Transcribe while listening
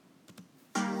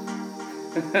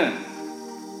Oh,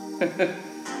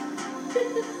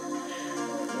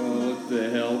 what the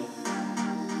hell?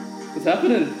 What's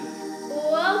happening?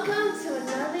 Welcome to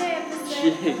another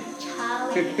episode of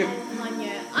Charlie and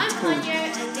Ponyo. I'm Ponyo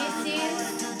and this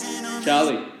is...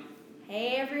 Charlie.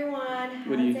 Hey everyone,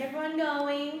 how's everyone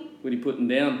going? What are you putting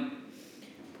down?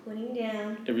 Putting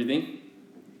down... Everything?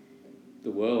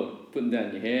 The world. Putting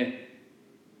down your hair.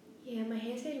 Yeah, my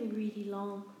hair's getting really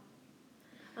long.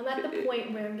 I'm at the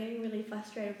point where I'm getting really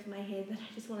frustrated with my hair that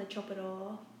I just want to chop it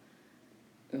off.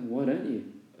 Why don't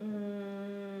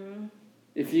you?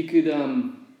 If you could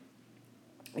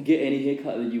get any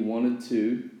haircut that you wanted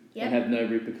to and have no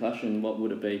repercussion, what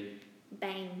would it be?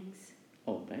 Bangs.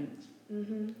 Oh, bangs.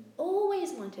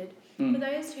 Always wanted. For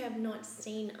those who have not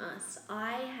seen us,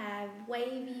 I have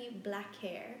wavy black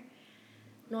hair.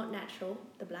 Not natural,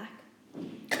 the black.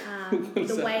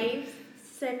 The waves,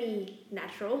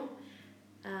 semi-natural.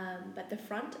 But the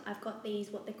front, I've got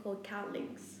these, what they call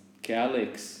cowlicks.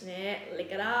 Cowlicks. Yeah,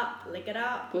 lick it up, lick it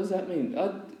up. What does that mean?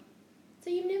 So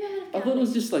you've never heard of cowlicks? I thought it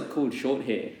was just like called short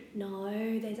hair. No,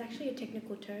 there's actually a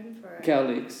technical term for it.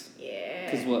 Cowlicks. Yeah.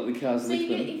 Because what, the cows lick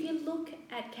them? So if you look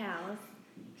at cows,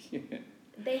 Yeah.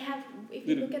 they have, if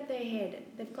you look at their head,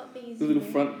 they've got these... The little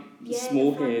front,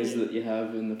 small front hairs bit. that you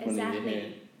have in the front of your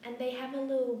hair. And they have a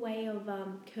little way of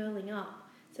curling up.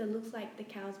 So it looks like the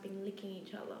cow's been licking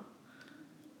each other.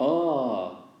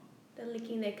 Oh. They're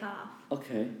licking their calf.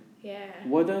 Okay. Yeah.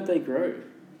 Why don't they grow?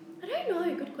 I don't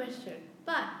know, good question.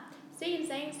 But, see, in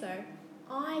saying so,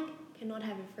 I cannot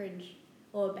have a fringe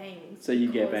or bangs. So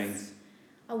you get bangs?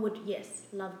 I would, yes,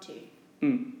 love to.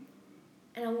 And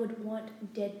I would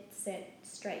want dead set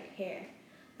straight hair.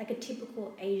 Like a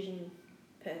typical Asian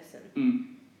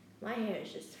person. My hair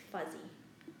is just fuzzy.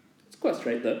 It's quite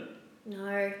straight though.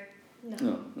 No.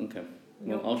 Oh, okay.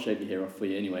 Nope. Well, I'll shave your hair off for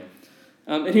you anyway.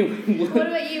 Anyway. What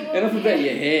about you? Enough about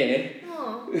your hair.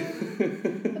 Oh.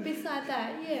 But beside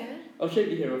that, yeah. I'll shave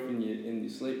your hair off in your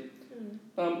sleep.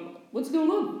 What's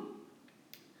going on?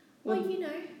 Well, you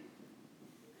know,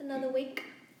 another week.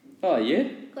 Oh, yeah?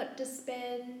 Got to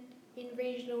spend in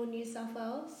regional New South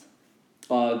Wales.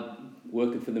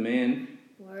 Working for the man.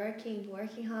 Working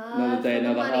hard. Another day, for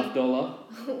another the money.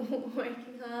 $50.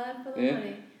 Working hard for the Yeah.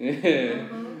 money. Yeah.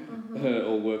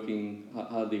 Or working,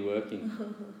 hardly working.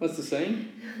 What's the saying?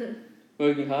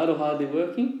 Working hard or hardly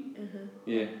working?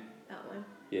 Yeah. That one.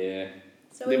 Yeah.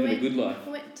 So living a good life.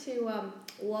 We went to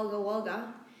Wagga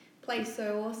Wagga. Place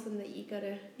so awesome that you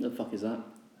gotta... The fuck is that?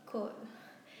 Call it.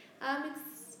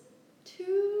 It's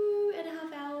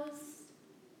 2.5 hours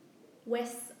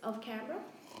west of Canberra.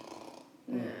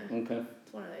 Okay.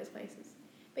 It's one of those places.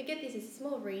 But get this, it's a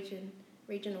small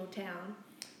regional town.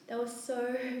 They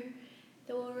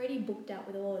were already booked out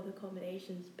with all of the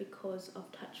accommodations because of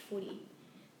touch footy.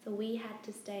 So we had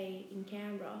to stay in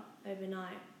Canberra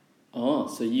overnight. Oh,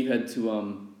 so you had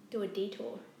to do a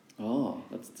detour. Oh,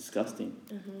 that's disgusting.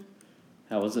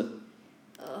 How was it?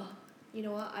 You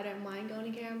know what? I don't mind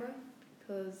going to Canberra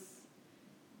because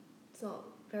it's not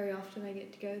very often I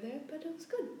get to go there, but it was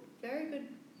good. Very good.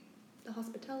 The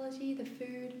hospitality, the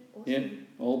food, awesome. Yeah.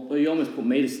 Well, you almost put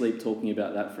me to sleep talking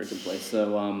about that freaking place.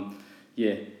 So,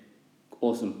 yeah,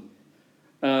 awesome.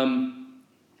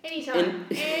 Anytime.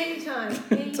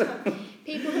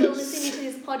 People who are listening to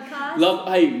this podcast.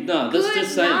 That's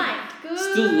just saying. Good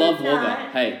Still love night. Wagga.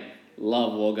 Hey,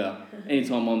 love Wagga.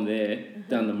 Anytime I'm there,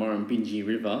 down the Murrumbidgee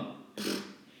River.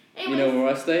 Anyways, you know where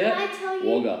I stay at? Can I tell you?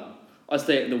 Wagga. I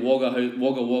stay at the Wagga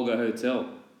Hotel.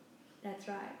 That's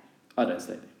right. I don't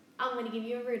stay there. I'm going to give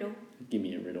you a riddle. Give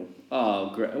me a riddle. Oh,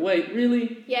 great. Wait,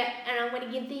 really? Yeah, and I'm going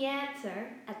to give the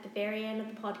answer at the very end of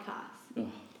the podcast.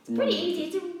 Oh, it's pretty easy.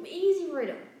 It's an easy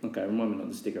riddle. Okay, remind me not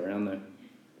to stick around though.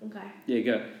 Okay. Yeah,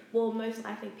 go. Well, most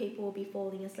likely people will be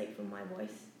falling asleep from my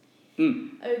voice.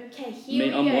 Okay, here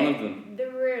we go. I'm one of them. The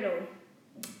riddle.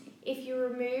 If you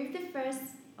remove the first...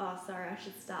 Oh, sorry, I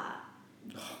should start.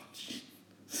 Oh,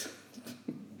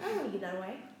 I don't want to give that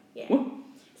away. Yeah. What?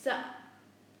 So,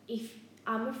 if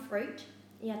I'm a fruit,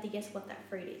 you have to guess what that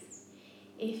fruit is.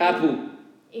 Apple.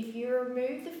 If you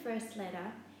remove the first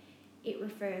letter, it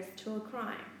refers to a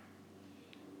crime.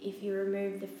 If you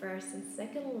remove the first and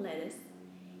second letters,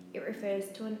 it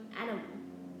refers to an animal.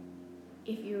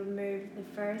 If you remove the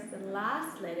first and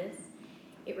last letters,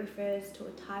 it refers to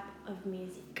a type of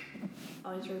music.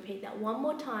 I'll just repeat that one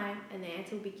more time and the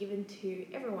answer will be given to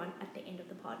everyone at the end of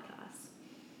the podcast.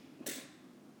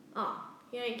 Oh,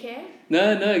 you don't care?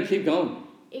 No, keep going.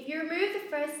 If you remove the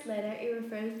first letter, it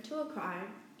refers to a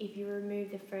crime. If you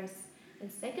remove the first and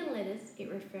second letters, it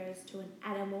refers to an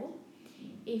animal.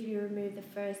 If you remove the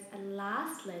first and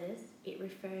last letters, it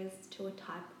refers to a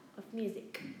type of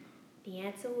music. The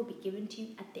answer will be given to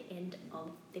you at the end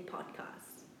of the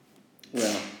podcast.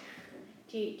 Wow.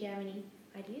 Do you have any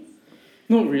ideas?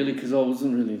 Not really, because I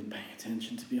wasn't really paying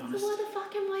attention, to be honest. So why the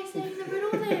fuck am I saying the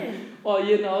riddle then? Oh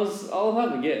yeah, no, I'll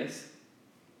have a guess.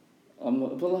 I'm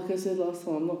not, but like I said last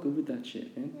time, I'm not good with that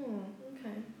shit, man.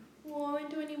 Okay. Well, I won't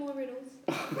do any more riddles.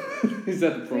 Is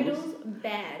that the promise? Riddles,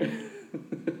 bad.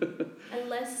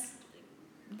 Unless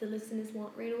the listeners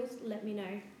want riddles, let me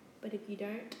know. But if you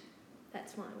don't,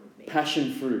 that's fine with me.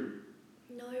 Passion fruit.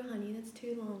 No, honey, that's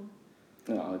too long.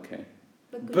 Oh, okay.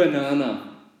 But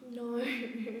Banana. No.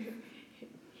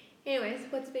 Anyways,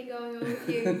 what's been going on with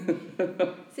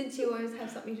you? Since you always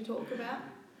have something to talk about.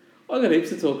 I got heaps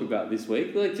to talk about this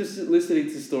week. Like, just listening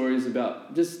to stories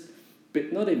about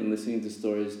but not even listening to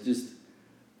stories,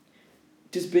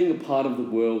 just being a part of the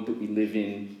world that we live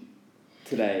in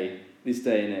today, this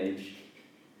day and age.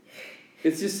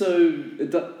 It's just so.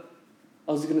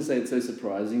 I was going to say it's so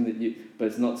surprising but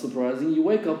it's not surprising. You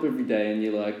wake up every day and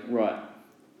you're like, right,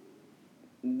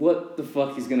 what the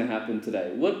fuck is going to happen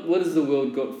today? What has the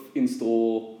world got in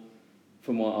store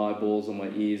for my eyeballs or my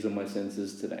ears or my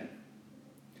senses today?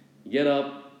 You get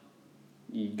up,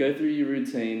 you go through your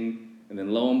routine, and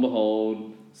then lo and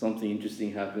behold, something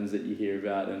interesting happens that you hear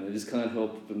about, and it just can't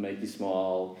help but make you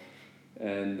smile.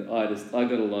 And I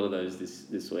got a lot of those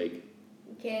this week.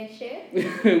 Can I share?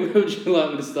 Where would you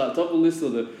like me to start? Top of the list or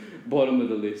the bottom of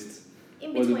the list?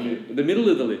 In between. Or the middle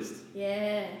of the list.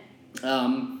 Yeah.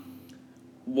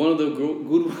 One of the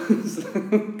good ones,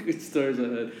 good stories I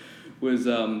heard, was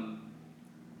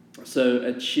so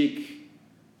a chick,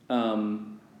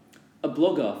 a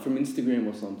blogger from Instagram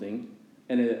or something,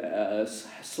 and a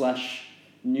slash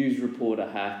news reporter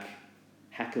hack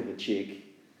of a chick.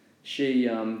 She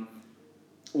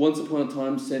once upon a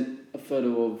time sent a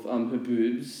photo of her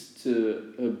boobs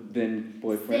to her then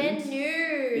boyfriend. Send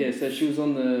nudes. Yeah, so she was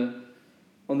on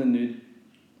the nude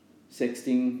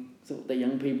sexting. Is that what the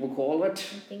young people call it?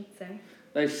 I think so.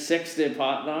 They sex their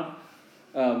partner,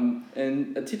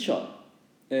 and a tit shot,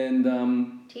 and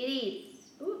Titties.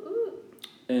 Ooh.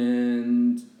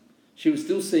 And she was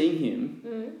still seeing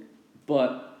him,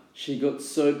 but she got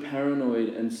so paranoid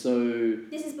and so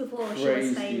This is before crazy. she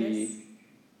was famous.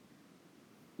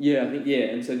 Yeah, I think,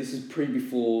 and so this is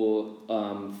before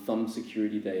thumb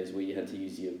security days where you had to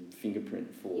use your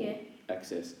fingerprint for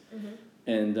access.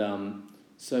 And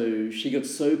so she got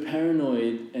so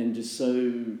paranoid and just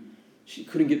so... She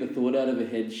couldn't get the thought out of her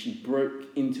head. She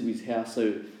broke into his house.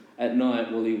 So at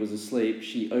night while he was asleep,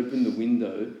 she opened the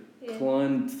window,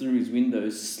 climbed through his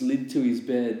window, slid to his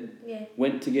bed,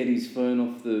 went to get his phone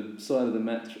off the side of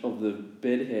the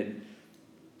bed head,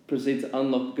 proceeded to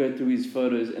unlock, go through his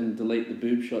photos and delete the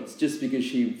boob shots just because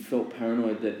she felt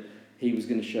paranoid that he was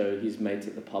going to show his mates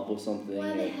at the pub or something.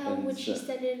 Why the hell would she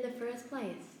send it in the first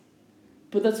place?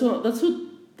 But that's what I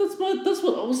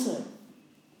was saying.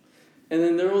 And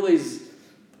then there are all these,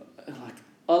 like,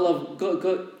 I love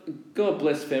God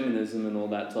bless feminism and all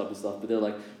that type of stuff. But they're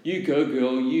like, you go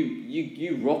girl,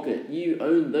 you rock it, you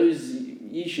own those,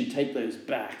 you should take those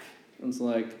back. And it's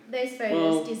like, those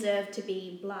photos deserve to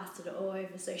be blasted all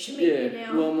over social media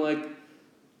now. Well, I'm like,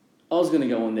 I was gonna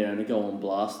go on there and go on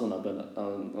blast on it, but I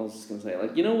was just gonna say,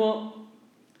 like, you know what?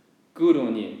 Good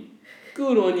on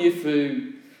you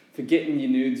for getting your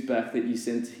nudes back that you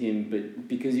sent to him, but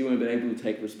because you weren't able to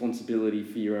take responsibility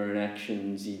for your own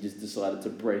actions, you just decided to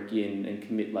break in and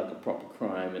commit like a proper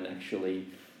crime and actually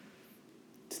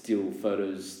steal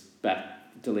photos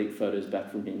back, delete photos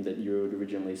back from him that you had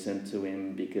originally sent to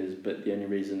him but the only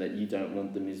reason that you don't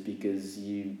want them is because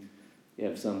you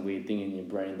have some weird thing in your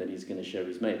brain that he's going to show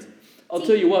his mates. I'll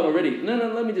tell you what already. No,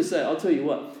 let me just say, I'll tell you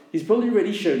what. He's probably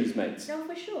already showed his mates. No,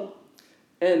 for sure.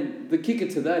 And the kicker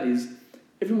to that is,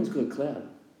 everyone's got a cloud.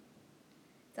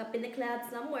 It's up in the cloud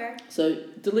somewhere. So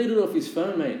delete it off his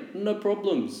phone, mate. No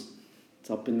problems. It's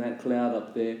up in that cloud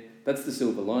up there. That's the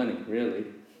silver lining, really.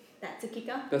 That's a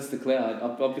kicker. That's the cloud.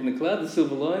 Up in the cloud, the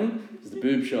silver lining is the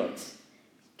boob shots.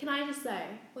 Can I just say,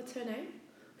 what's her name?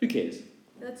 Who cares?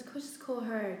 Let's just call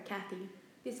her Kathy.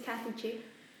 This Kathy chick,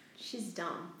 she's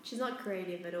dumb. She's not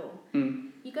creative at all.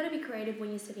 You got to be creative when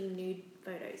you're sending nude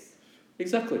photos.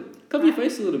 Exactly. Cover your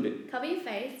face a little bit. Cover your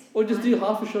face. Or just do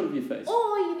half a shot of your face.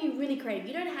 Or you can be really creative.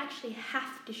 You don't actually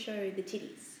have to show the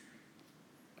titties.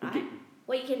 Right?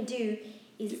 What you can do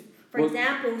is, for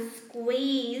example,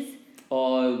 squeeze.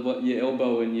 Oh, what, your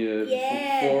elbow and your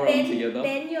forearm together?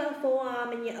 Bend your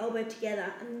forearm and your elbow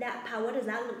together. And that part, what does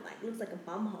that look like? It looks like a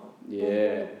bum hole.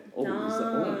 Yeah.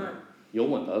 Done. Your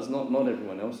one does, not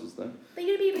everyone else's though. But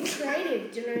you gotta be a bit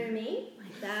creative, do you know what I mean?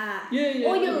 Like that. Yeah.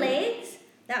 Or your legs,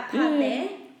 that part there.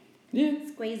 Yeah.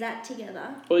 Squeeze that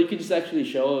together. Or you could just actually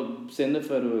send a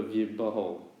photo of your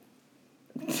butthole.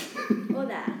 Or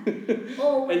that.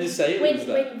 Or when, and just say it was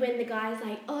that. When the guy's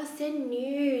like, oh, send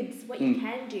nudes. What you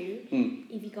can do,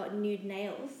 if you got nude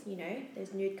nails, you know,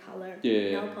 there's nude colour,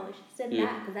 nail polish, send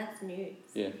that, because that's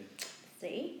nudes. Yeah.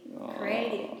 See?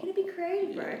 Creative. You're going to be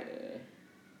creative, bro. Yeah.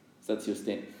 So that's your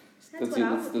stand.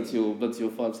 That's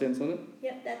your 5 cents on it?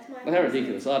 Yep, that's my How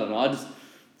ridiculous. I don't know.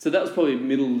 So that was probably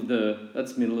middle of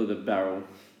the barrel.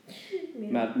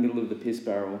 Middle of the piss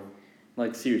barrel.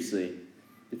 Like, seriously.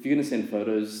 If you're going to send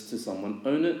photos to someone,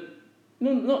 own it.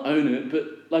 No, not own it, but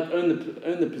like own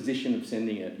the position of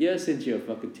sending it. Yeah, I sent you a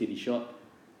fucking titty shot.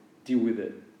 Deal with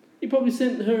it. You probably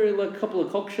sent her like a couple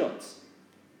of cock shots.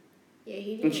 Yeah,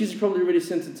 he did. And she's probably already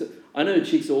sent it to... I know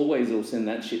chicks always will send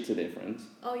that shit to their friends.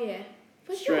 Oh, yeah.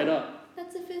 For Straight sure. up.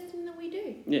 That's the first thing that we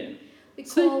do. Yeah. We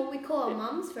call our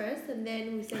mums first, and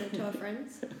then we send it to our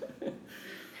friends.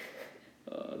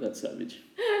 Oh, that's savage.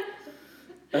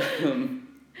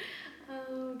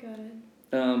 Oh, God.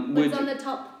 What's on the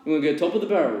top? You want to go top of the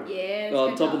barrel? Yeah,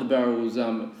 top of the barrel was,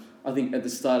 I think, at the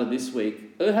start of this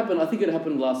week. I think it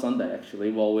happened last Sunday,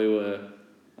 actually, while we were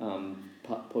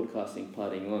podcasting,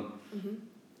 partying on.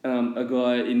 Mm-hmm. A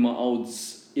guy in my old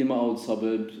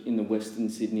suburb in the western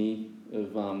Sydney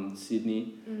of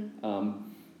Sydney.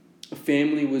 A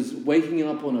family was waking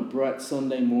up on a bright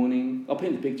Sunday morning. I'll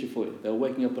paint the picture for you. They were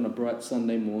waking up on a bright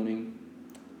Sunday morning.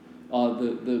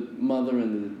 The mother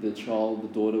and the child, the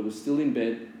daughter, was still in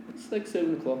bed. It's like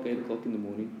 7 o'clock, 8 o'clock in the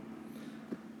morning.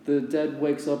 The dad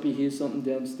wakes up, he hears something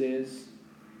downstairs.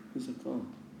 He's like, oh,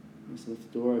 I must have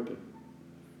left the door open.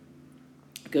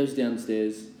 Goes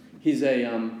downstairs. He's a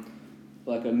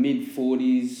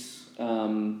mid-40s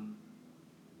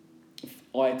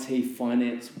IT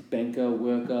finance banker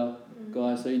worker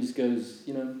guy, so he just goes,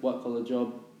 white collar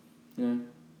job,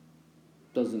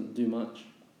 doesn't do much.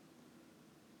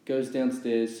 Goes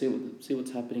downstairs, see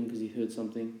what's happening because he heard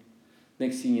something.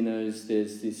 Next thing you know is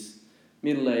there's this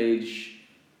middle-aged,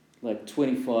 like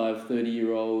 25,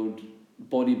 30-year-old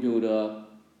bodybuilder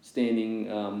standing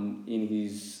in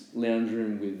his lounge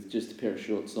room with just a pair of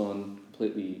shorts on,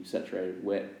 completely saturated,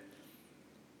 wet.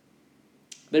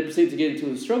 They proceed to get into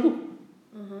a struggle.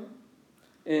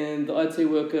 And the IT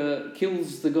worker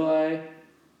kills the guy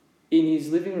in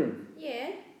his living room.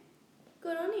 Yeah,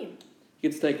 good on him.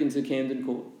 Gets taken to Camden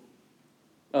Court.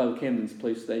 Camden's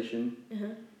police station.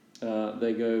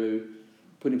 They go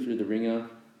put him through the ringer,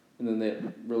 and then they're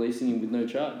releasing him with no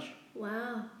charge.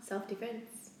 Wow,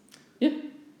 self-defense. Yeah.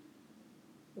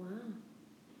 Wow.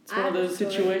 It's one of those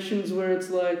situations where it's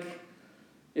like,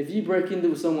 if you break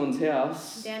into someone's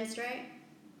house... Damn straight.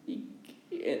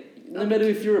 No matter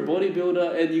if you're a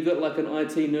bodybuilder and you got like an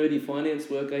IT nerdy finance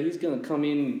worker, he's going to come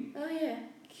in... Oh, yeah.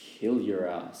 Kill your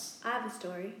ass. I have a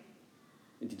story.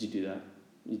 Did you do that?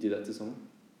 You do that to someone?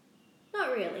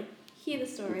 Not really. Hear the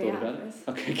story out first.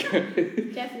 Okay,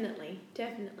 go. Definitely.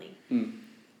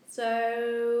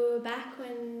 So, back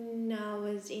when I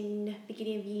was in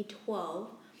beginning of year 12,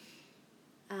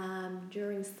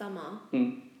 during summer,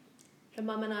 her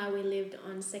mum and I, we lived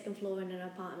on 2nd floor in an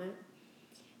apartment.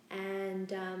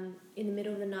 And in the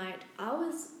middle of the night, I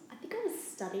think I was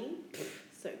studying.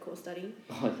 So-called studying.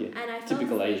 Oh, yeah. And I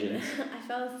typical Asians. I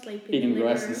fell asleep in eating the living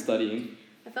rice room. and studying.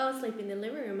 I fell asleep in the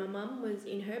living room. My mum was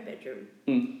in her bedroom,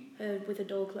 with the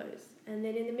door closed. And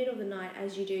then in the middle of the night,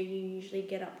 as you do, you usually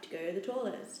get up to go to the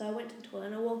toilet. So I went to the toilet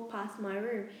and I walked past my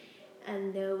room,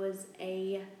 and there was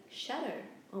a shadow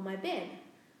on my bed.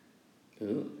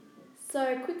 Ooh. So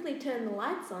I quickly turned the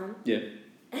lights on. Yeah.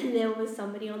 And there was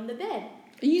somebody on the bed.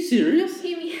 Are you serious?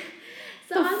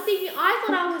 So I'm thinking, I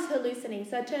thought I was hallucinating.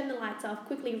 So I turned the lights off,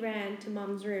 quickly ran to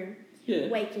Mum's room,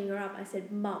 waking her up. I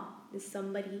said, Mum, there's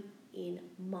somebody in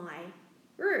my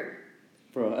room.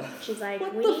 Bro. She's like,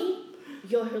 Winnie,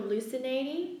 you're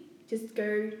hallucinating. Just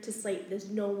go to sleep. There's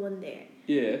no one there.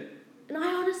 Yeah. And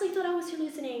I honestly thought I was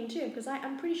hallucinating too, because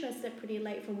I'm pretty sure I slept pretty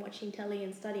late from watching telly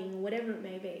and studying, or whatever it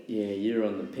may be. Yeah, you're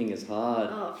on the ping as hard.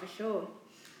 Oh, for sure.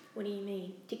 What do you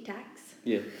mean? Tic-tacs?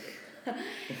 Yeah.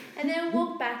 And then I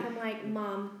walked back. I'm like,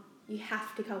 Mum, you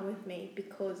have to come with me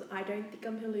because I don't think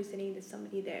I'm hallucinating. There's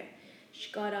somebody there.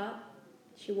 She got up.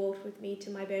 She walked with me to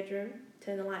my bedroom,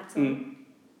 turned the lights on,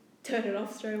 turned it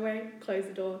off straight away, closed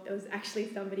the door. There was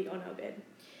actually somebody on our bed.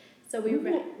 So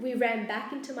we ran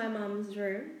back into my mum's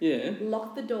room,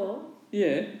 locked the door,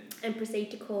 and proceeded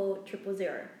to call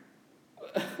 000.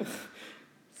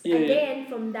 Again,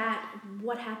 from that,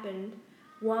 what happened,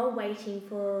 while waiting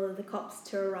for the cops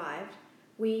to arrive,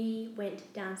 we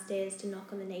went downstairs to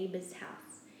knock on the neighbour's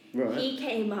house. Right. He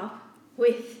came up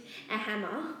with a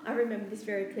hammer. I remember this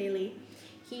very clearly.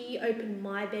 He opened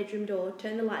my bedroom door,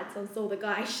 turned the lights on, saw the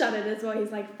guy, shut it as well.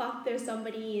 He's like, "Fuck, there's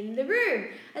somebody in the room."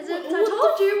 I said, "I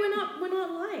told you, we're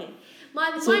not lying."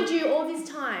 Mind you, all this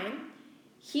time,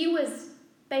 he was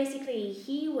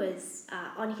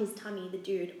on his tummy, the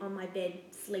dude, on my bed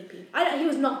sleeping. He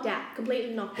was knocked out,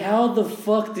 completely knocked out. How the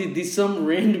fuck did this some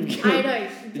random guy... I know.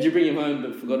 Did you bring him home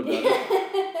but forgot about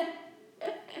it?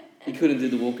 You couldn't do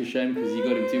the walk of shame because you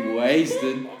got him too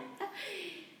wasted.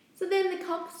 So then the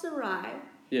cops arrive.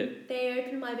 Yeah. They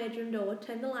open my bedroom door,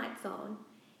 turn the lights on,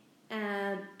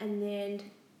 and then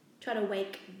try to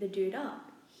wake the dude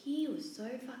up. He was so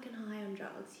fucking high on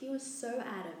drugs. He was so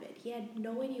out of it. He had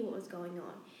no idea what was going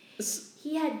on.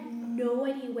 He had no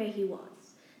idea where he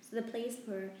was. So the police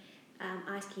were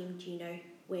asking him, "Do you know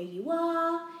where you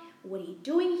are? What are you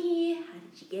doing here? How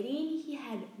did you get in?" He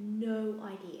had no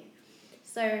idea.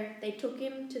 So they took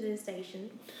him to the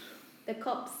station. The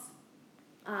cops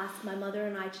asked my mother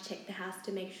and I to check the house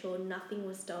to make sure nothing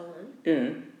was stolen. Yeah.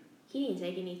 He didn't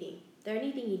take anything. The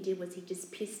only thing he did was he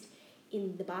just pissed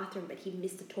in the bathroom, but he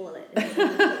missed the toilet.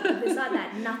 And beside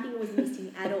that, nothing was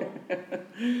missing at all.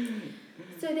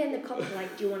 So then the cops were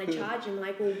like, "Do you want to charge him?"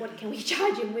 Like, "Well, what can we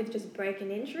charge him with? Just break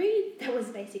and entry?" That was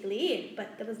basically it, but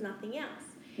there was nothing else.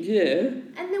 Yeah.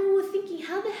 And then we were thinking,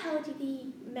 how the hell did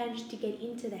he manage to get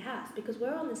into the house? Because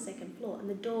we're on the second floor, and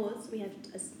the doors, we have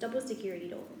a double security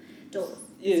doors.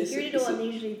 Yeah, Security door and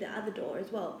usually the other door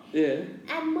as well. Yeah.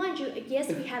 And mind you, yes,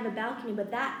 we have a balcony, but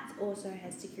that also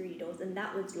has security doors, and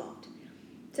that was locked.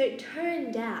 So it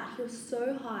turned out he was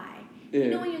so high. Yeah.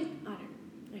 You know when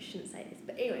I shouldn't say this,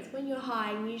 but anyways, when you're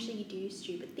high, usually you do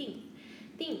stupid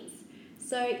things.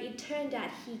 So it turned out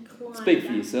he climbed. Speak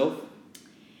for yourself.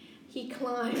 He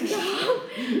climbed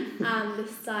up the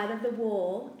side of the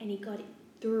wall, and he got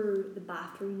through the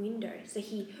bathroom window. So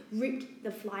he ripped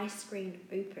the fly screen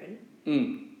open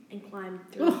and climbed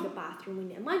through the bathroom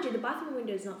window. Mind you, the bathroom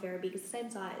window is not very big. It's the same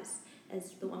size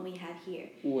as the one we have here.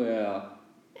 Wow.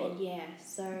 And yeah,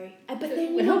 so... but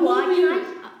then you know what?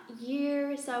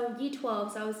 Year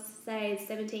 12, so I would say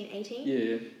 17, 18.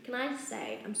 Yeah. Can I just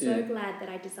say, I'm so glad that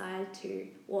I decided to...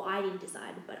 Well, I didn't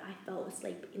decide, but I fell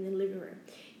asleep in the living room.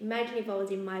 Imagine if I was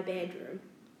in my bedroom.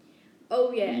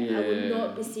 Oh yeah, I would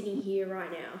not be sitting here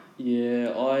right now.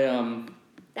 Yeah,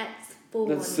 That's full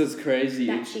That's on. crazy.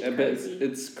 That shit crazy.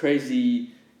 It's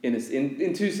crazy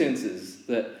in two senses,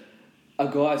 that a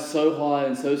guy so high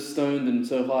and so stoned and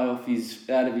so high out of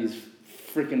his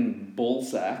freaking ball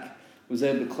sack was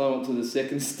able to climb up to the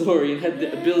second story and had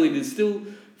the ability to still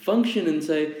function and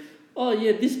say, "Oh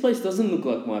yeah, this place doesn't look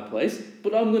like my place,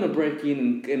 but I'm gonna break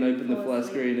in and open the fly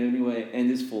screen anyway and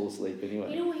just fall asleep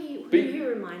anyway." You know who he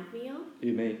reminds me of?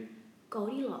 Who, me?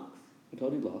 Goldilocks.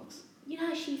 Goldilocks. You know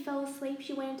how she fell asleep?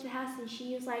 She went into the house and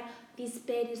she was like, "This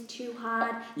bed is too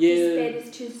hard. Yeah. This bed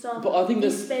is too soft. But I think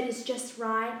this bed is just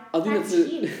right." I think that's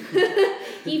him.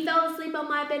 He fell asleep on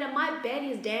my bed, and my bed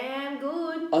is damn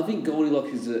good. I think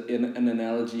Goldilocks is an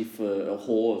analogy for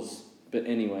whores. But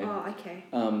anyway. Oh, okay.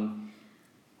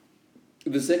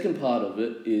 The second part of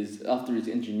it is, after his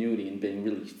ingenuity and being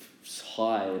really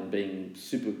high and being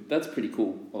super... That's pretty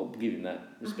cool. I'll give him that.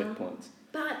 Respect points.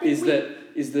 But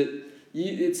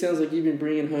it sounds like you've been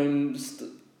bringing home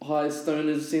high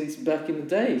stoners since back in the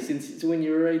day, since when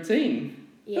you were 18.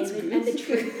 Yeah, and the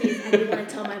truth is, I didn't want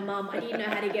to tell my mum. I didn't know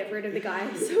how to get rid of the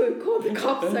guy, so we called the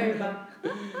cops over.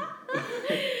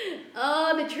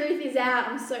 Oh, the truth is out.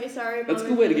 I'm so sorry, Mum. That's a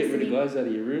good way to get rid of guys out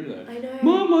of your room, though. I know.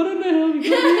 Mum, I don't know how you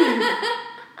got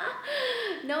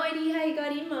in. No idea how you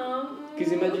got in, Mum.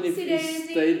 Because imagine if you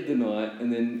stayed the night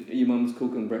and then your mum's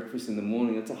cooking breakfast in the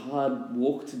morning. It's a hard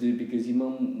walk to do because your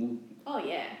mum will... Oh,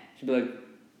 yeah. She'd be like,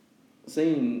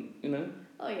 seeing, you know...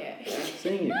 Oh, yeah.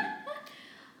 Seeing you.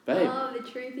 Babe. Oh, the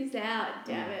truth is out.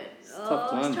 Damn it.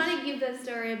 Tough I was times. trying to give that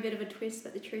story a bit of a twist,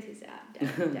 but the truth is out.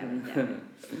 Damn it.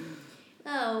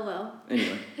 Oh, well.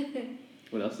 Anyway.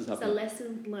 What else is happening? It's a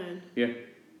lesson learned. Yeah.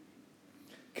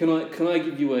 Can I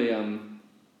give you a...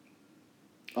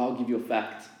 I'll give you a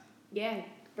fact. Yeah,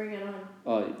 bring it on.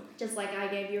 Oh. Just like I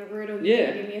gave you a riddle, you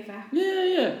give me a fact.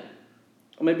 Yeah.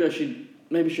 Or maybe I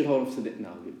should hold off to that. No,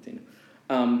 I'll give it to you.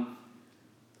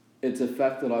 It's a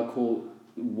fact that I call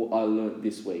what I learned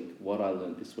this week.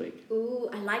 Ooh,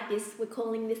 I like this. We're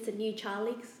calling this the new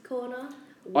Charlie's Corner.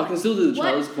 I can still do the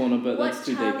Charlie's Corner, but that's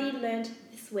too deep. What Charlie learned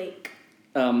this week?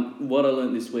 What I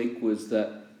learned this week was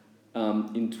that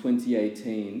in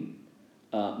 2018,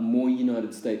 more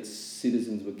United States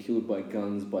citizens were killed by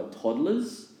guns by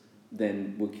toddlers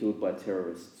than were killed by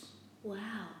terrorists.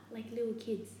 Wow, like little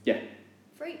kids. Yeah.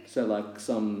 Freak. So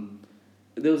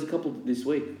there was a couple this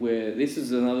week where this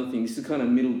is another thing. This is kind of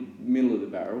middle of the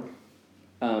barrel.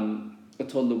 a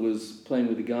toddler was playing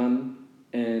with a gun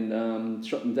and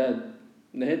shot my dad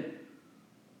in the head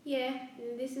Yeah,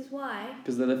 and this is why.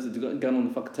 because they left the gun on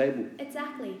the fucking table.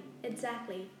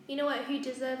 Exactly. You know what? Who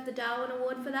deserved the Darwin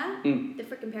Award for that? Mm. The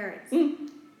freaking parents. Mm.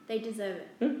 They deserve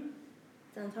it. Mm.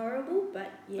 Sounds horrible,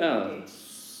 but yeah, Oh, they do.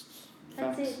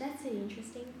 That's it. That's an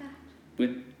interesting fact. Yeah.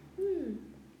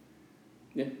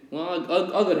 Yeah. Well,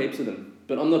 I got heaps of them,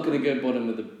 but I'm not going to go bottom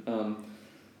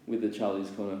with the Charlie's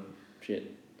Corner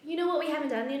shit. You know what we haven't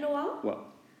done in a while? What?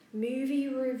 Movie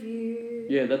review.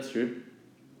 Yeah, that's true.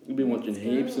 We've been watching Let's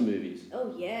heaps go. of movies.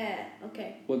 Oh yeah.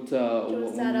 Okay. What? Do you want to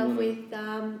what start off wanna- with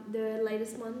the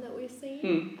latest one that we've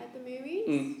seen at the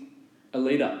movies?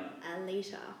 Alita.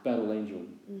 Battle Angel.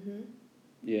 Mhm.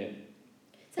 Yeah.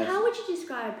 So how would you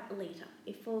describe Alita?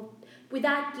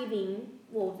 Without giving,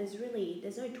 well, there's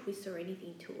no twist or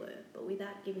anything to it, but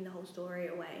without giving the whole story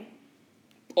away.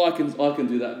 I can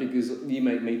do that because you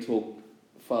make me talk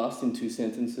fast in 2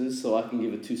 sentences, so I can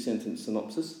give a 2-sentence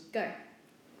synopsis. Go.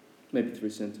 Maybe 3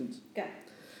 sentences. Go.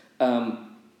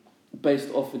 Based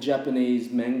off a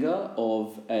Japanese manga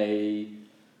of a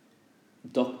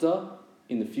doctor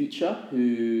in the future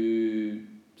who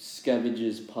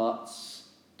scavenges parts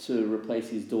to replace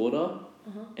his daughter.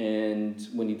 And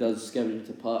when he does scavenge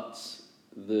into parts,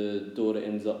 the daughter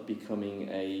ends up becoming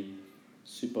a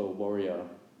super warrior.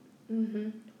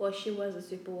 Well, she was a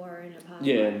super warrior in her past.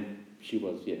 Yeah, and she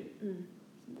was, yeah.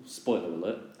 Spoiler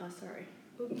alert. Oh, sorry.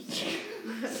 Oops.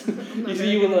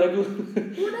 You were like...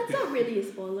 Well, that's not really a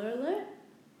spoiler alert.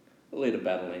 Alita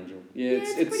Battle Angel. Yeah,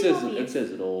 it's it pretty says obvious. it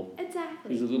says it all.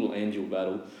 Exactly. There's a little angel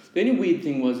battle. The only weird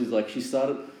thing was like she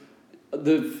started...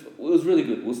 It was really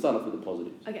good. We'll start off with the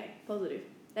positives. Okay, positive.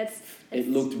 That's It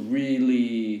looked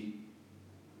really...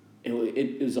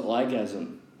 It was an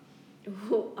eyegasm.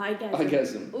 Ooh,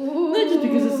 Eyegasm. Ooh. No, just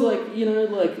because it's like, you know,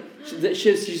 like...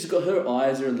 She's got... Her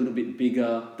eyes are a little bit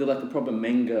bigger. They're like a proper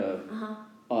manga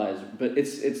eyes. But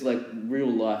it's like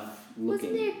real life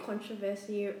looking. Wasn't there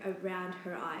controversy around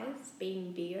her eyes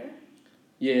being bigger?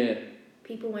 Yeah.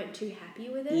 People weren't too happy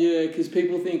with it? Yeah, because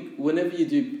people think whenever you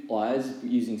do eyes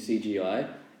using CGI,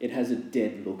 it has a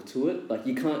dead look to it. Like,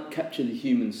 you can't capture the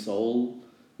human soul.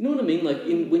 You know what I mean? Like,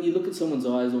 when you look at someone's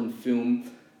eyes on film,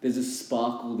 there's a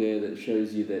sparkle there that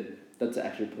shows you that that's an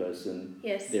actual person.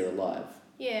 Yes. They're alive.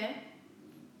 Yeah.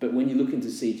 But when you look into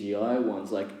CGI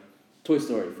ones, like Toy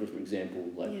Story, for example,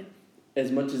 like,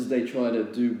 as much as they try to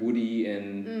do Woody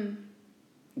and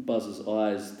Buzz's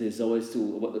eyes, there's always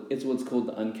still... It's what's called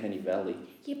the uncanny valley.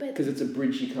 Yeah, but... Because it's a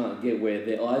bridge you can't get where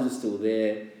their eyes are still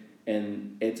there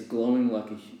and it's glowing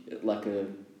like a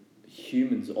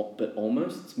human's, but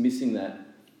almost it's missing that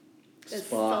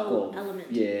spark soul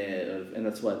element. Yeah, and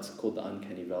that's why it's called the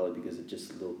uncanny valley, because it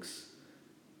just looks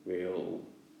real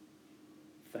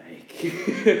fake.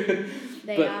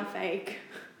 They are fake.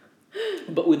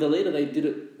 But with Alita, they did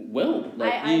it well.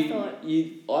 Like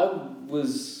I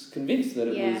was convinced that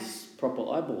it was proper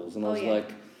eyeballs, and I was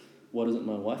like, why doesn't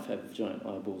my wife have giant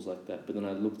eyeballs like that? But then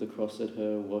I looked across at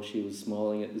her while she was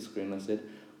smiling at the screen, and I said,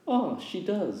 oh, she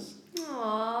does.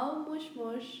 Aww, mush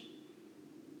mush.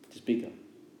 Just bigger.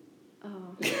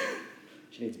 Oh.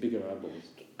 She needs bigger eyeballs.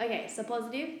 Okay, so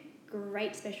positive,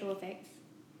 great special effects.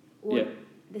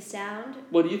 The sound.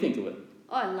 What do you think of it?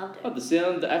 Oh, I loved it. Oh, the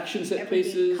sound, the action set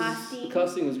pieces. The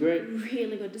casting was great.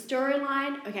 Really good. The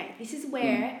storyline. Okay, this is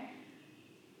where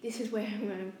I'm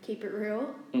going to keep it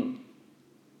real.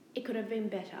 It could have been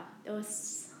better. There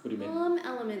was some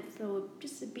elements that were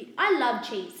just a bit... I love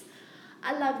cheese.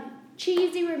 I love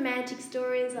cheesy romantic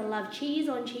stories. I love cheese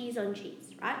on cheese on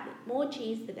cheese, right? The more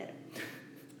cheese, the better.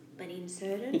 But in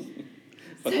certain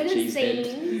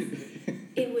scenes,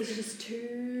 it was just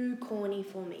too corny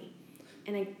for me.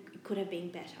 And it could have been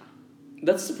better.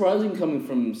 That's surprising coming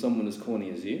from someone as corny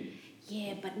as you.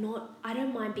 Yeah, but not... I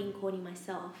don't mind being corny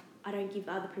myself. I don't give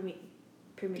other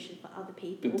permission for other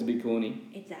people. But to be corny?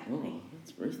 Exactly. Oh,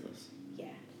 that's ruthless.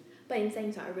 Yeah. But in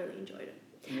saying so, I really enjoyed it.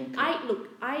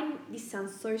 Okay. This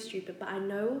sounds so stupid, but I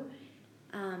know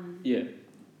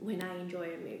when I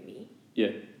enjoy a movie,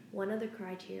 one of the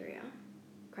criterion?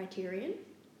 Criterion.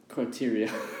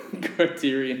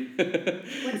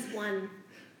 What's one?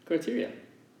 Criteria.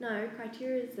 No,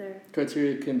 criteria is the...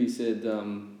 Criteria can be said...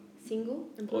 single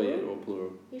and plural? or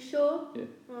plural. You sure? Yeah.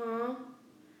 Aww.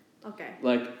 Okay.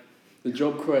 Like, the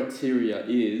job criteria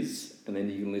is, and then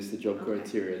you can list the job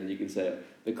criteria, and you can say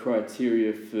the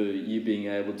criteria for you being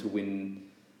able to win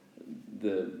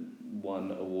the one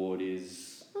award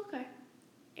is... Okay.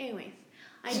 Anyways,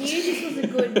 I knew this was a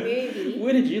good movie.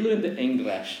 Where did you learn the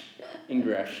English?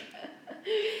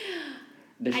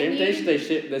 The same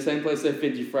the same place they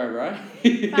fed you fried rice.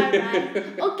 Fried rice.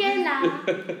 Okay lah.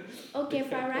 Okay,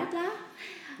 fried rice lah.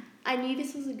 I knew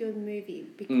this was a good movie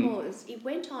because it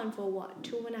went on for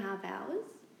 2.5 hours,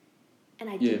 and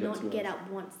I did not get up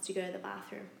once to go to the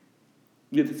bathroom.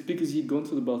 Yeah, that's because you'd gone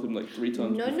to the bathroom like 3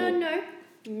 times before. No.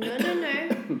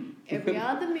 Every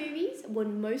other movies,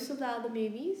 most of the other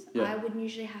movies, I would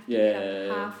usually have to get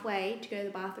up halfway to go to the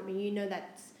bathroom, and you know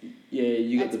that's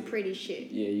pretty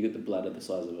shit. Yeah, you got the bladder the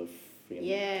size of a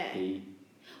freaking pea.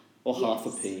 Or half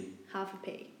a pea. Half a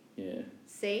pea. Yeah.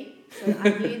 See? So I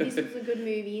knew this was a good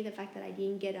movie, the fact that I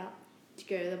didn't get up to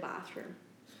go to the bathroom.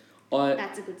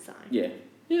 That's a good sign. Yeah.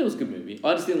 Yeah, it was a good movie.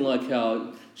 I just didn't like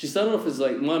how... She started off as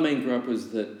like... My main gripe was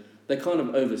that they kind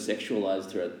of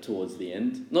over-sexualized her towards the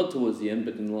end. Not towards the end,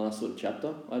 but in the last sort of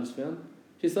chapter, I just found.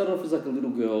 She started off as like a little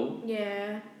girl.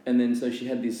 Yeah. And then so she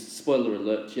had this... Spoiler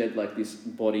alert. She had like this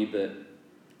body that...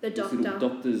 The doctor. This little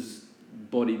doctor's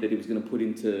body that he was going to put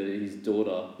into his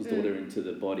daughter into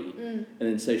the body. And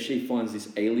then so she finds this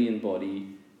alien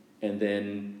body, and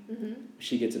then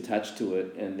she gets attached to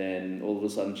it, and then all of a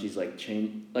sudden she's like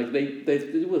changed. Like they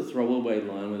do a throwaway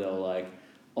line where they're like,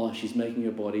 oh, she's making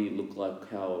her body look like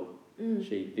how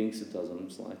she thinks it does. And I'm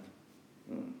just like,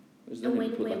 what do you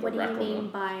mean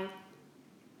by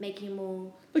making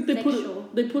more like sexual?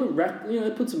 They put a rack,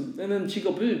 they put some, and then she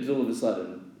got boobs all of a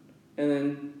sudden, and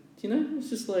then it's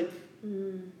just like.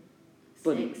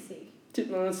 Sexy.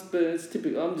 It's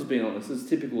typical. I'm just being honest. It's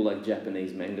typical like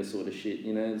Japanese manga sort of shit.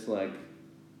 It's like.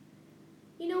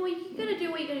 You know what you gotta do?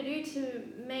 What you gotta do to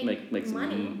make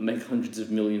money? Make hundreds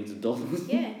of millions of dollars.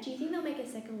 Yeah. Do you think they'll make a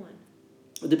second one?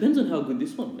 It depends on how good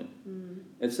this one went.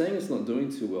 It's saying it's not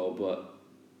doing too well, but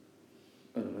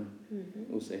I don't know.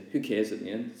 We'll see. Who cares at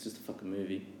the end? It's just a fucking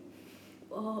movie.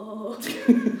 Oh.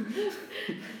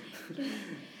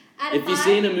 If you've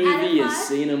seen a movie, you've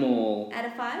seen them all. Out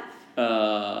of 5?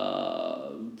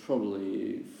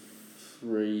 Probably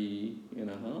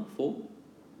 3.5, 4. Ooh,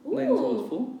 leaning towards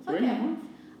 4, 3.5.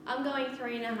 I'm going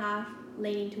 3.5,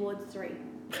 leaning towards 3.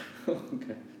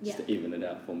 Okay, just to even it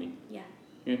out for me. Yeah.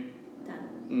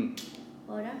 Done.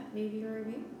 Order, movie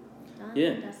review. Done.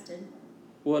 Yeah. Dusted.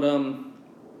 What else?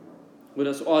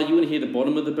 Oh, you want to hear the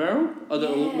bottom of the barrel? I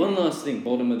got one last thing.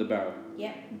 Bottom of the barrel.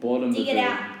 Yep. Dig it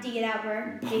out,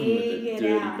 bro. Bottom of the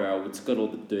dirty barrel. It's got all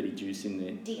the dirty juice in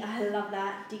there. I love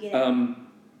that. Dig it out.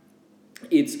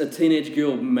 It's a teenage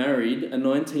girl married, a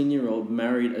 19-year-old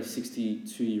married a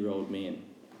 62-year-old man.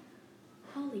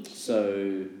 Holy shit.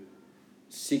 So,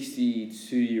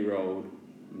 62-year-old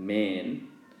man.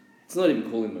 It's not even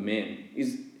calling him a man.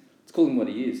 It's calling him what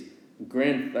he is. A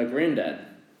granddad.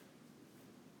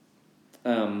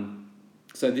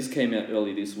 So this came out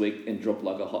early this week and dropped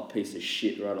like a hot piece of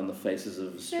shit right on the faces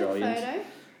of Australians. Is there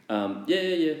a photo?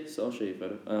 Yeah. So I'll show you a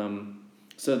photo.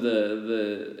 So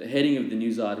the heading of the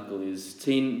news article is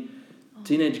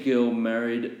teenage girl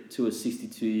married to a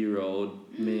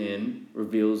 62-year-old man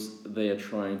reveals they are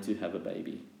trying to have a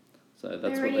baby. So that's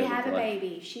what they already have a like.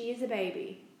 baby. She is a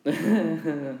baby.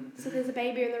 So there's a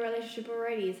baby in the relationship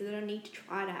already, so they don't need to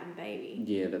try to have a baby.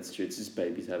 Yeah, that's true. It's just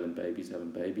babies having babies.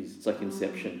 It's like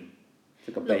Inception. It's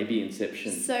like a baby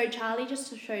Inception. So Charlie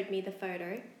just showed me the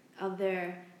photo of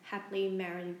their happily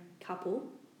married couple.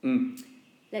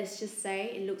 Let's just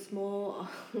say it looks more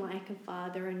like a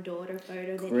father and daughter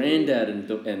photo than granddad and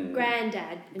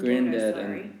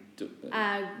granddaughter.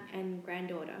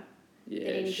 Yeah,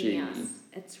 than anything else.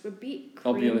 It's a bit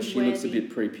I'll be honest, she looks a bit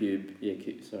pre-pube. Yeah,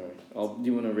 sorry. Do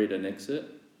you want to read an excerpt?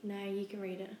 No, you can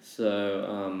read it.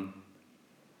 So,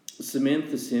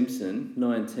 Samantha Simpson,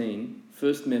 19,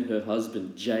 first met her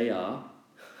husband, JR,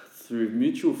 through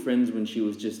mutual friends when she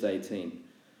was just 18.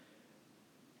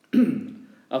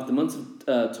 After months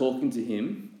of talking to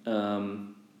him,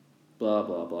 blah,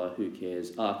 blah, blah, who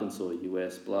cares? Arkansas,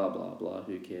 US, blah, blah, blah,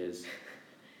 who cares?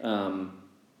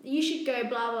 You should go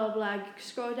blah, blah, blah.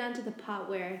 Scroll down to the part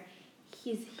where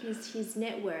his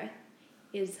net worth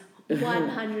is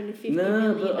 $150 million.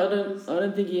 No, but I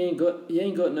don't think he ain't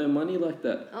got no money like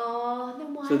that. Oh,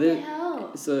 then why the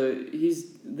hell? So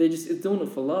they're just doing it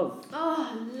for love.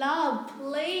 Oh, love,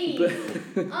 please.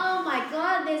 Oh my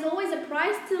God, there's always a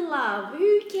price to love.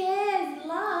 Who cares?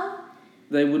 Love.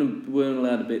 They weren't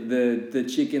allowed to be. The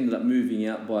chick ended up moving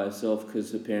out by herself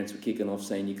because her parents were kicking off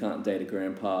saying you can't date a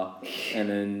grandpa, and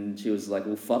then she was like,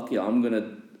 "Well, fuck you, I'm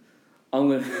gonna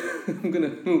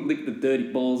lick the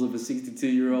dirty balls of a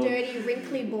 62-year-old. Dirty,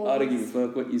 wrinkly balls. I don't give a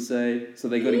fuck what you say." So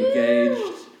they got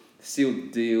engaged, sealed the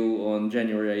deal on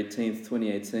January 18th,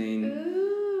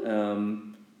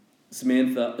 2018.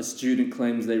 Samantha, a student,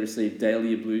 claims they receive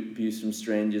daily abuse from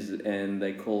strangers and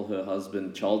they call her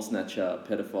husband child snatcher,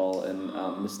 pedophile,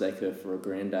 and mistake her for a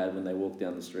granddad when they walk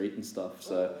down the street and stuff.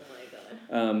 So,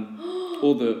 oh my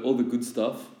God. all the good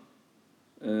stuff.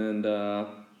 And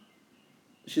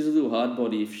she's a little hard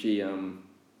body if she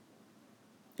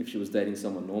was dating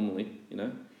someone normally, you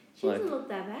know. She doesn't look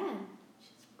that bad.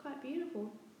 She's quite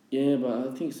beautiful. Yeah, but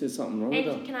I think there's something wrong with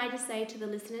her. And can I just say to the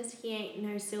listeners, he ain't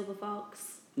no silver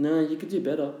fox. No, you could do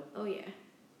better. Oh yeah.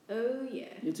 Oh yeah.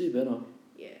 You do better.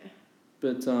 Yeah.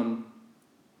 But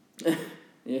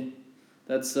yeah,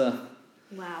 that's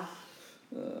Wow.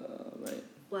 mate.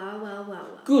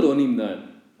 Wow. Good on him though,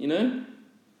 you know.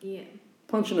 Yeah.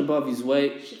 Punching above his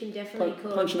weight. She can definitely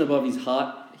call. Punching above his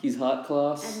heart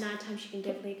class. At night time, she can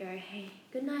definitely go, hey,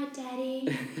 good night, Daddy.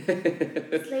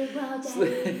 Sleep well,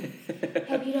 Daddy.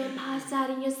 Hope you don't pass out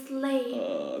in your sleep.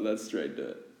 Oh, that's straight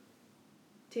dirt.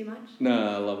 Too much? No,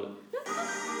 I love it.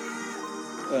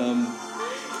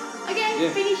 Okay, yeah.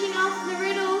 Finishing off the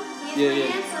riddle. Here's my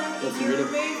answer. What's If you the riddle?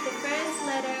 remove the first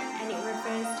letter and it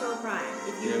refers to a crime.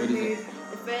 If you Yeah, what is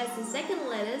remove the first and second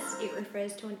letters, it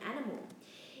refers to an animal.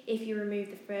 If you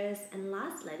remove the first and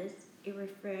last letters, it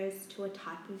refers to a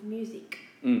type of music.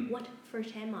 What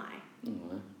fruit am I?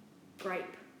 Oh, Grape.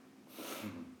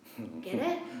 Get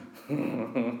it?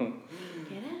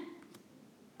 Get it?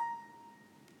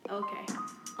 Okay.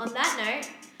 On that note,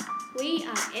 we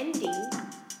are ending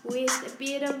with a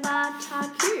bit of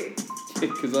taku.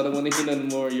 because I don't want to hear none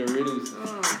more of your riddles.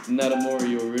 Oh. None more of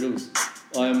your riddles.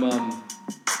 I'm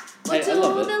But hey, to I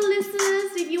love all it. the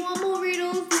listeners, if you want more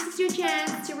riddles, this is your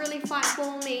chance to really fight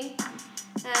for me.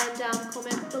 And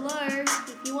comment below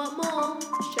if you want more.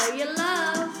 Show your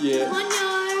love. Yeah. Come on,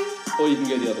 yo. Or you can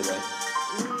go the other way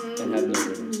and have no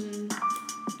riddles.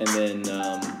 And then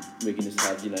we can just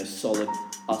have, you know, solid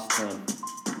us time.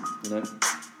 You know?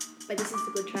 But this is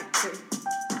a good track too.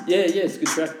 Yeah, it's a good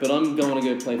track, but I'm going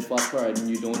to go play Far Cry at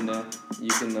New Dawn now. You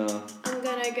can I'm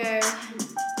gonna go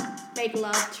make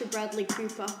love to Bradley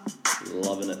Cooper.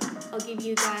 loving it. I'll give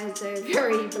you guys a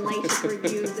very belated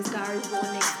review of The Star is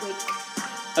Born next week.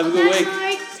 Have a good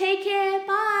week. Take care.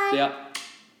 Bye. See ya.